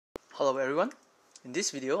Hello everyone, in this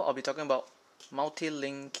video I'll be talking about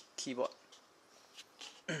MultiLang Keyboard.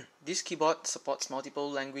 This keyboard supports multiple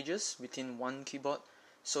languages within one keyboard,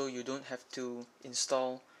 so you don't have to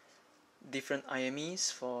install different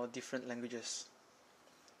IMEs for different languages.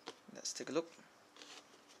 Let's take a look.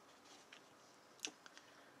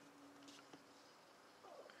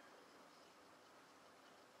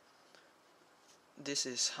 This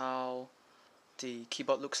is how the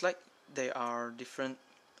keyboard looks like. There are different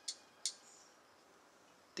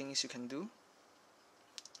things you can do.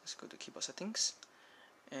 Let's go to keyboard settings,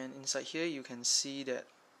 and inside here you can see that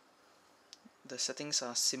the settings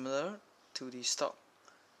are similar to the stock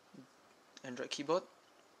Android keyboard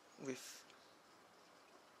with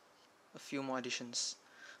a few more additions.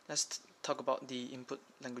 Let's talk about the input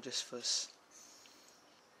languages first.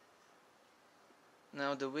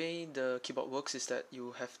 Now the way the keyboard works is that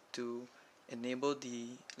you have to enable the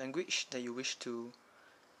language that you wish to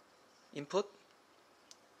input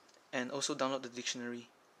and also download the dictionary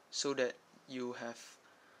so that you have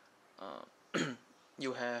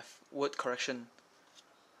you have word correction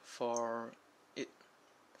for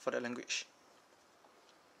that language.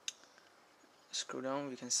 Scroll down,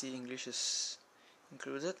 we can see English is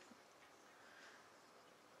included.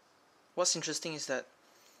 What's interesting is that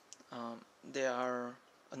there are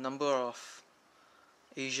a number of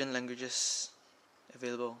Asian languages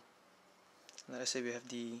available. Like I say, we have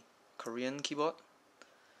the Korean keyboard,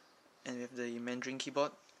 and we have the Mandarin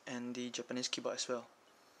keyboard and the Japanese keyboard as well.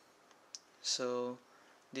 So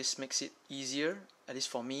this makes it easier, at least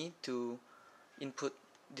for me, to input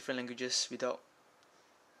different languages without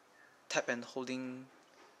tap and holding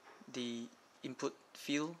the input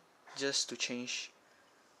field just to change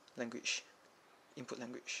language, input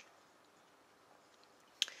language.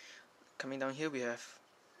 Coming down here, we have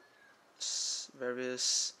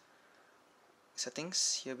various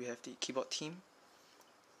settings. Here we have the keyboard theme.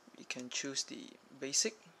 We can choose the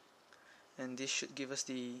basic, and this should give us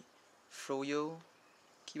the Froyo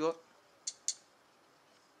keyboard.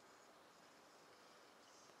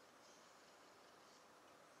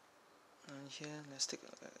 And here, let's take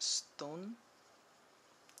a stone.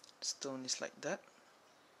 Stone is like that.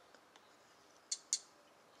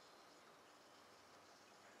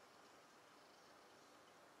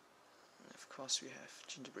 And of course, we have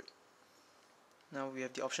gingerbread. Now we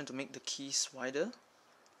have the option to make the keys wider.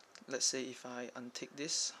 Let's say if I untick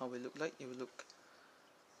this, how will it look like? It will look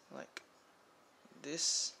like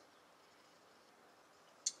this.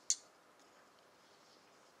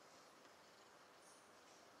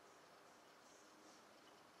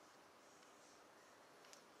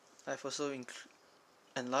 I've also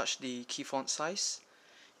enlarged the key font size.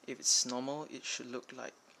 If it's normal, it should look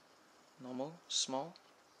like normal, small.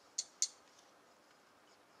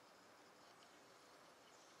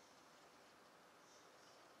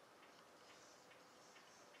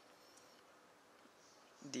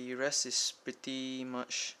 The rest is pretty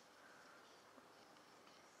much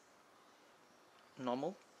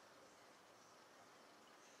normal.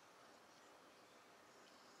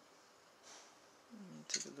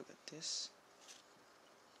 Take a look at this.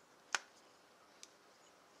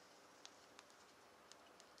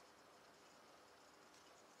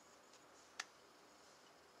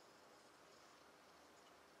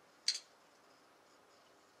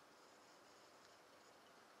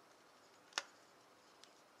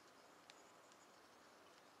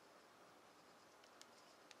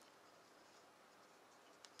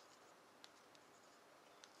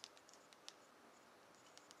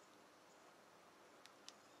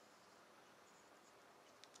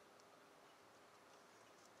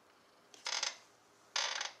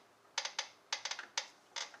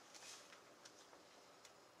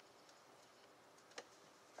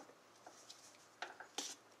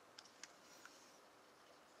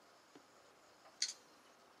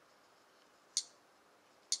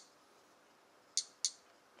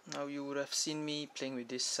 Now you would have seen me playing with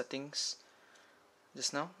these settings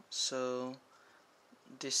just now. So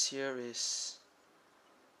this here is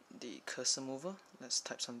the cursor mover. Let's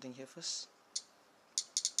type something here first.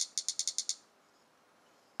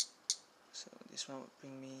 So this one would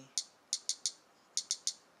bring me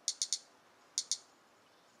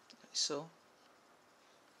like so.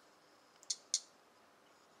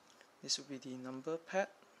 This would be the number pad.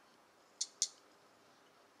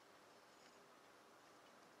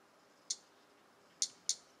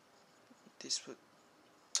 This would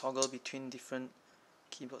toggle between different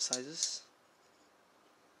keyboard sizes.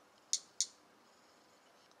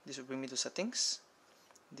 This will bring me to settings.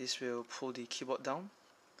 This will pull the keyboard down.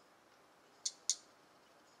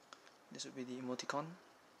 This will be the emoticon.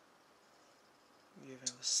 We have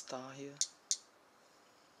a star here.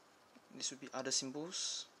 This would be other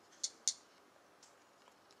symbols.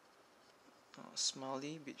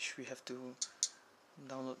 Smiley, which we have to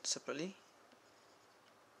download separately.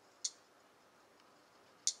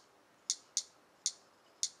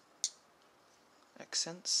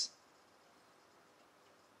 Accents.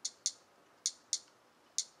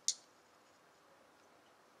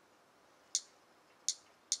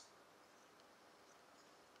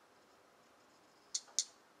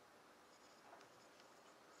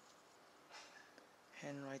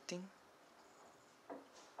 Handwriting.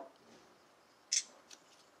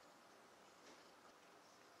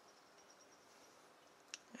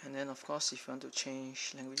 And then of course, if you want to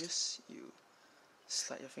change languages, you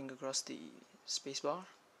slide your finger across the spacebar.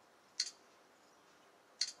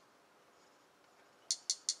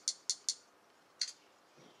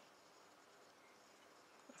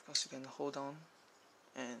 Of course, you can hold down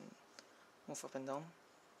and move up and down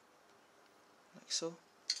like so.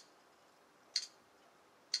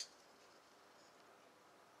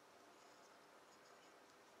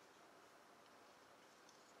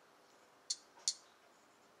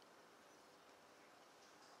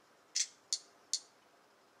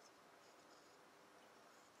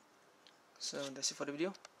 So that's it for the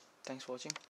video. Thanks for watching.